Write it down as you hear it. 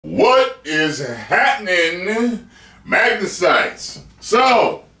What is happening, Magnusites?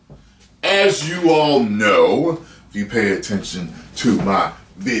 So, as you all know, if you pay attention to my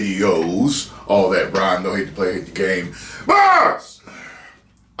videos, all that rhyme, don't hate to play, hate the game, but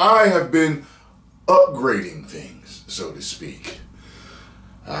I have been upgrading things, so to speak.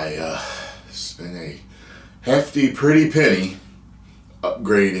 I spent a hefty, pretty penny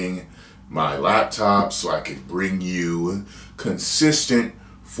upgrading my laptop so I could bring you consistent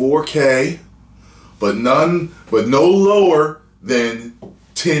 4K, but no lower than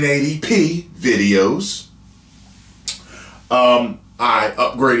 1080p videos. I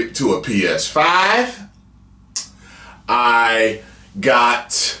upgraded to a PS5. I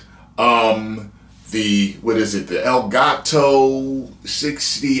got the Elgato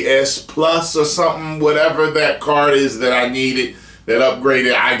 60S Plus or something, whatever that card is that I needed, that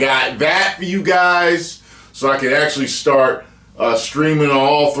upgraded. I got that for you guys so I could actually start streaming on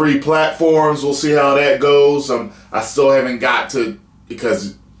all three platforms. We'll see how that goes. I still haven't got to,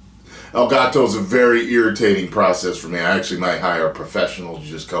 because Elgato is a very irritating process for me. I actually might hire a professional to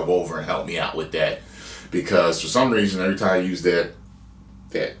just come over and help me out with that, because for some reason every time I use that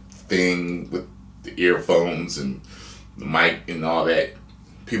thing with the earphones and the mic and all that,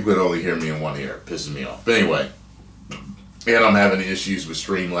 people can only hear me in one ear. It pisses me off. But anyway, and I'm having issues with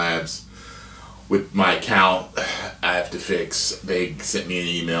Streamlabs with my account. I have to fix. They sent me an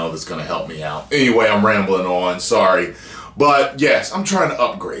email that's going to help me out. Anyway, I'm rambling on. Sorry. But yes, I'm trying to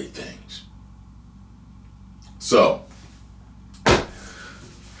upgrade things. So,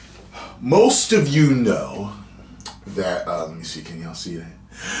 most of you know that, let me see, can y'all see that?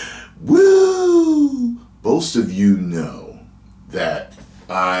 Woo! Most of you know that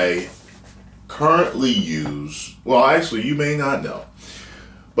I currently use, well, actually, you may not know,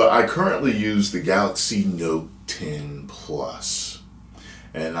 but I currently use the Galaxy Note 10 Plus,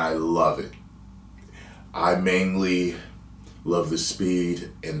 and I love it. I mainly love the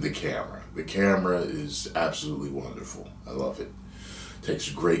speed and the camera. The camera is absolutely wonderful. I love it. Takes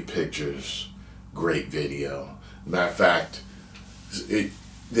great pictures, great video. Matter of fact,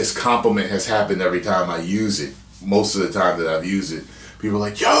 this compliment has happened every time I use it. Most of the time that I've used it, people are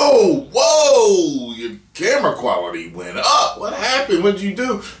like, yo, whoa, your camera quality went up. What happened? What did you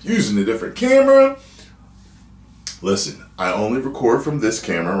do? Using a different camera? Listen, I only record from this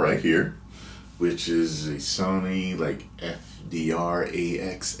camera right here, which is a Sony like FDR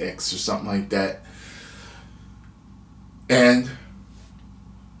AXX or something like that. And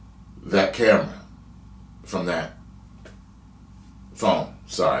that camera from that phone,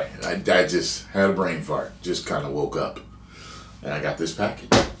 sorry, I just had a brain fart, just kind of woke up. And I got this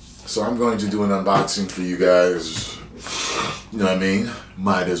package. So I'm going to do an unboxing for you guys. You know what I mean?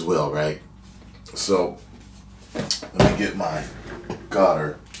 Might as well, right? So, let me get my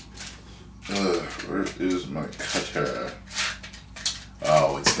cutter. Where is my cutter?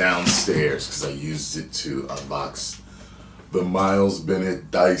 Oh, it's downstairs because I used it to unbox the Miles Bennett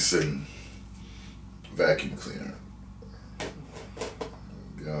Dyson vacuum cleaner. There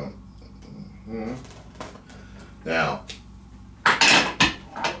we go. Now,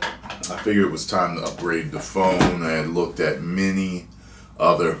 I figured it was time to upgrade the phone. I had looked at many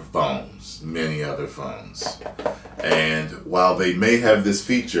other phones. And while they may have this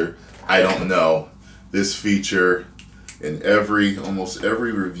feature, I don't know. This feature in almost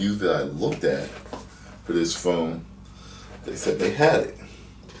every review that I looked at for this phone, they said they had it.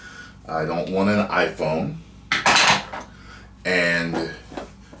 I don't want an iPhone. And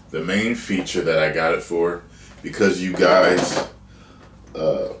the main feature that I got it for, because you guys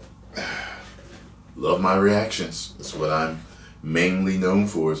love my reactions. That's what I'm mainly known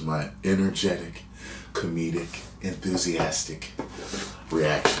for, is my energetic, comedic, enthusiastic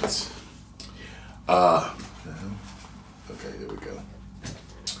reactions. Okay, there we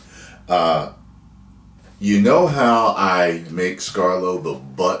go. You know how I make Scarlo the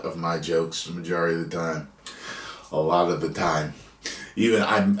butt of my jokes the majority of the time? A lot of the time. Even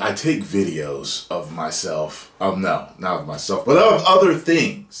I take videos of myself, no, not of myself, but of other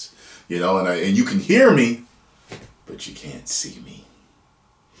things. You know, and you can hear me, but you can't see me.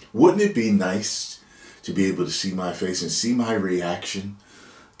 Wouldn't it be nice to be able to see my face and see my reaction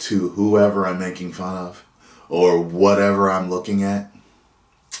to whoever I'm making fun of or whatever I'm looking at?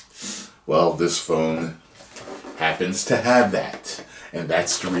 Well, this phone happens to have that, and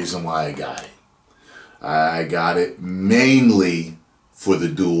that's the reason why I got it. I got it mainly for the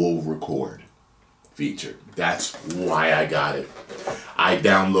dual record feature. That's why I got it. I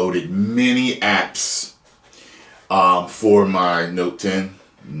downloaded many apps for my Note 10.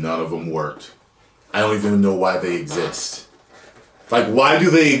 None of them worked. I don't even know why they exist. Like, why do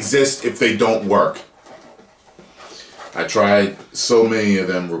they exist if they don't work? I tried so many of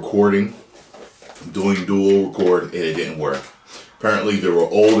them recording, doing dual record, and it didn't work. Apparently there were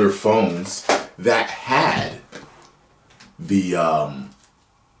older phones that had the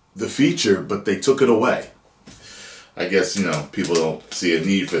feature, but they took it away. I guess, you know, people don't see a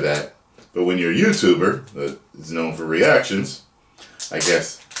need for that. But when you're a YouTuber that is known for reactions, I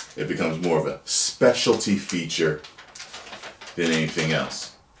guess it becomes more of a specialty feature than anything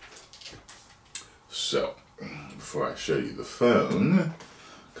else. So, before I show you the phone,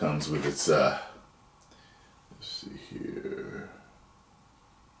 comes with its, let's see here.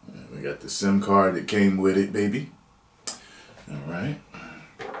 We got the SIM card that came with it, baby. All right.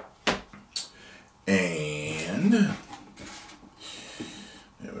 And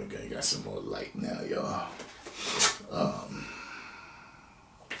there we go. You got some more light now, y'all. All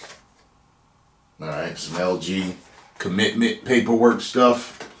right, some LG commitment paperwork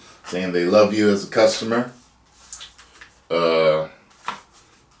stuff, saying they love you as a customer. This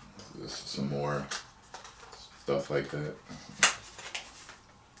is some more stuff like that.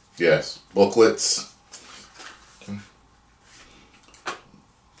 Yes, booklets.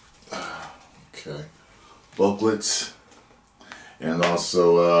 Okay, booklets, and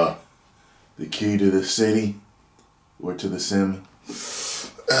also the key to the city or to the sim.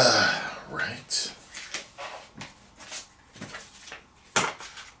 Right.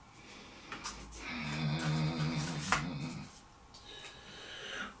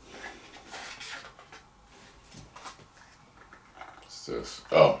 What's this?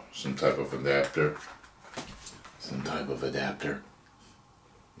 Oh, some type of adapter. Some type of adapter.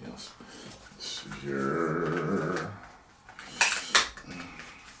 Yes. So here.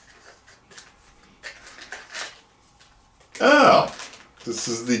 Oh, this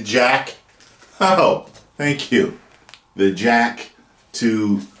is the jack. Oh, thank you. The jack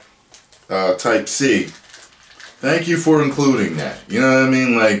to Type C. Thank you for including that. You know what I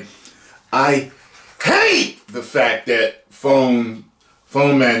mean? Like, I hate the fact that phone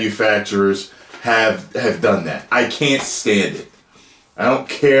manufacturers have done that. I can't stand it. I don't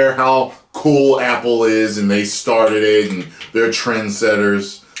care how cool Apple is and they started it and they're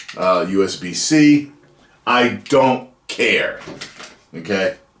trendsetters. USB-C. I don't care.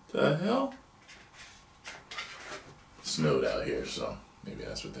 Okay? The hell? Snowed out here, so maybe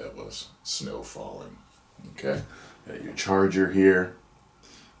that's what that was. Snow falling. Okay? Got your charger here.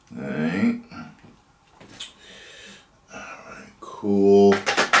 Alright. Alright, cool.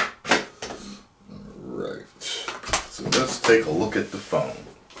 Alright. So let's take a look at the phone.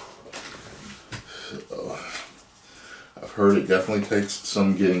 So, I've heard it definitely takes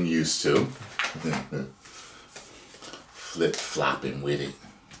some getting used to. Flip-flopping with it.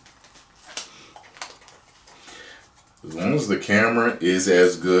 As long as the camera is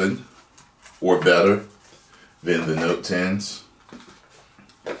as good or better than the Note 10s,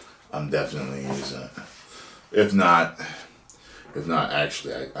 I'm definitely using it. If not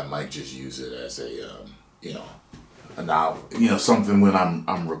actually, I might just use it as a, something when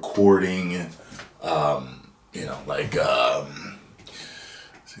I'm recording, like,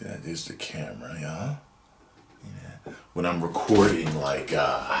 see, that is the camera, yeah. Yeah. When I'm recording, like,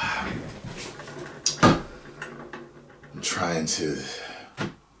 I'm trying to,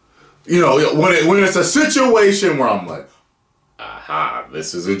 when it's a situation where I'm like, aha,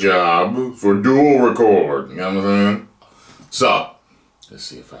 this is a job for dual record, you know what I'm saying? So, let's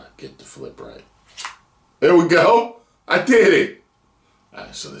see if I get the flip right. There we go. I did it. All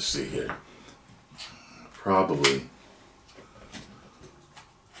right, so let's see here. Probably.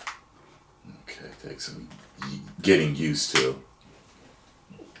 Okay, take some getting used to.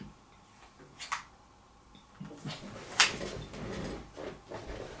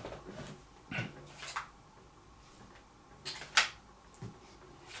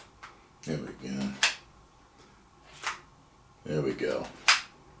 There we go. There we go.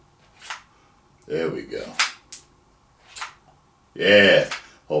 There we go. Yeah.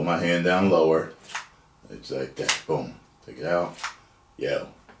 Hold my hand down lower. It's like that. Boom. Take it out. Yo.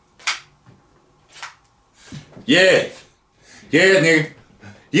 Yeah. Yeah, nigga.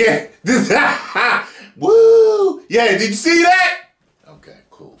 Yeah. Woo. Yeah, did you see that? Okay,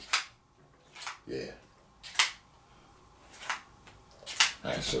 cool. Yeah.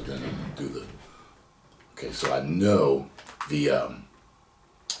 Alright, so then I'm gonna do the, okay, so I know the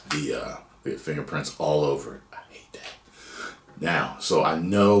fingerprints all over it. I hate that. Now, so I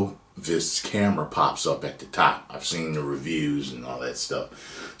know this camera pops up at the top. I've seen the reviews and all that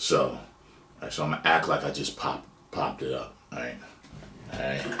stuff. So, alright, so I'm gonna act like I just popped it up. Alright.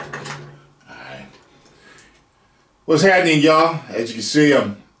 Alright. Alright. What's happening, y'all? As you can see,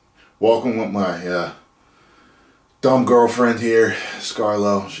 I'm walking with my dumb girlfriend here,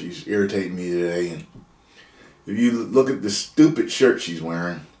 Scarlo. She's irritating me today, and if you look at the stupid shirt she's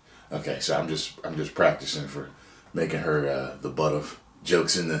wearing, okay, so I'm just practicing for making her the butt of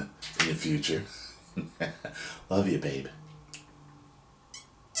jokes in the future. Love you, babe.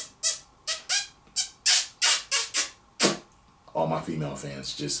 All my female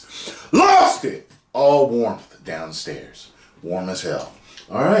fans just lost it. All warmth downstairs. Warm as hell.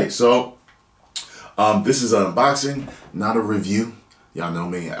 Alright, so this is an unboxing, not a review. Y'all know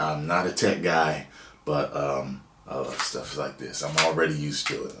me, I'm not a tech guy, but I love stuff like this. I'm already used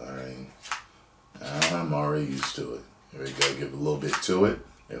to it, alright? I'm already used to it. There we go, give a little bit to it.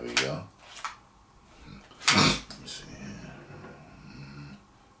 There we go. Let's see.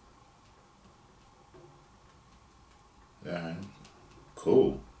 Alright,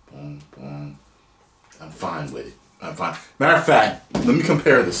 cool. Boom, boom. I'm fine with it. I'm fine. Matter of fact, let me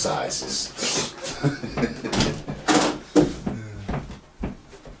compare the sizes.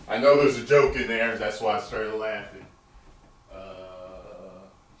 I know there's a joke in there, that's why I started laughing.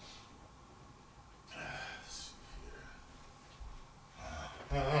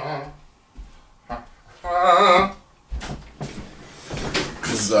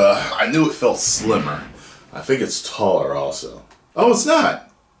 Because I knew it felt slimmer. I think it's taller also. Oh, it's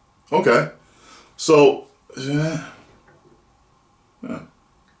not. Okay. So,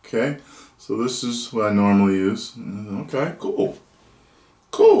 okay. So this is what I normally use. Okay, cool.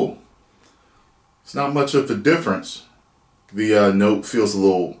 Cool. It's not much of a difference. The note feels a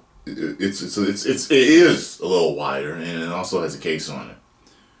little. It is a little wider, and it also has a case on it.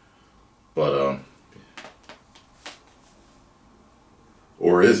 But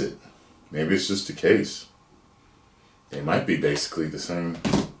or is it? Maybe it's just a case. They might be basically the same.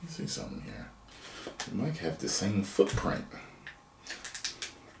 Let's see something here. They might have the same footprint.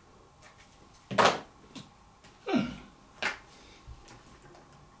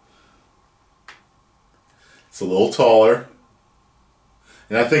 It's a little taller.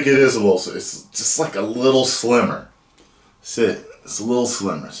 And I think it is a little, it's just like a little slimmer. That's it. It's a little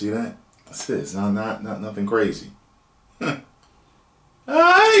slimmer. See that? That's it. It's not nothing crazy. Alright!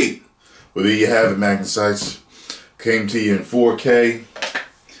 Well, there you have it, Magnus. Came to you in 4K.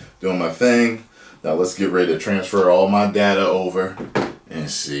 Doing my thing. Now let's get ready to transfer all my data over and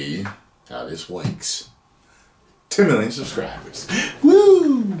see how this works. 10 million subscribers.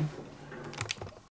 Woo!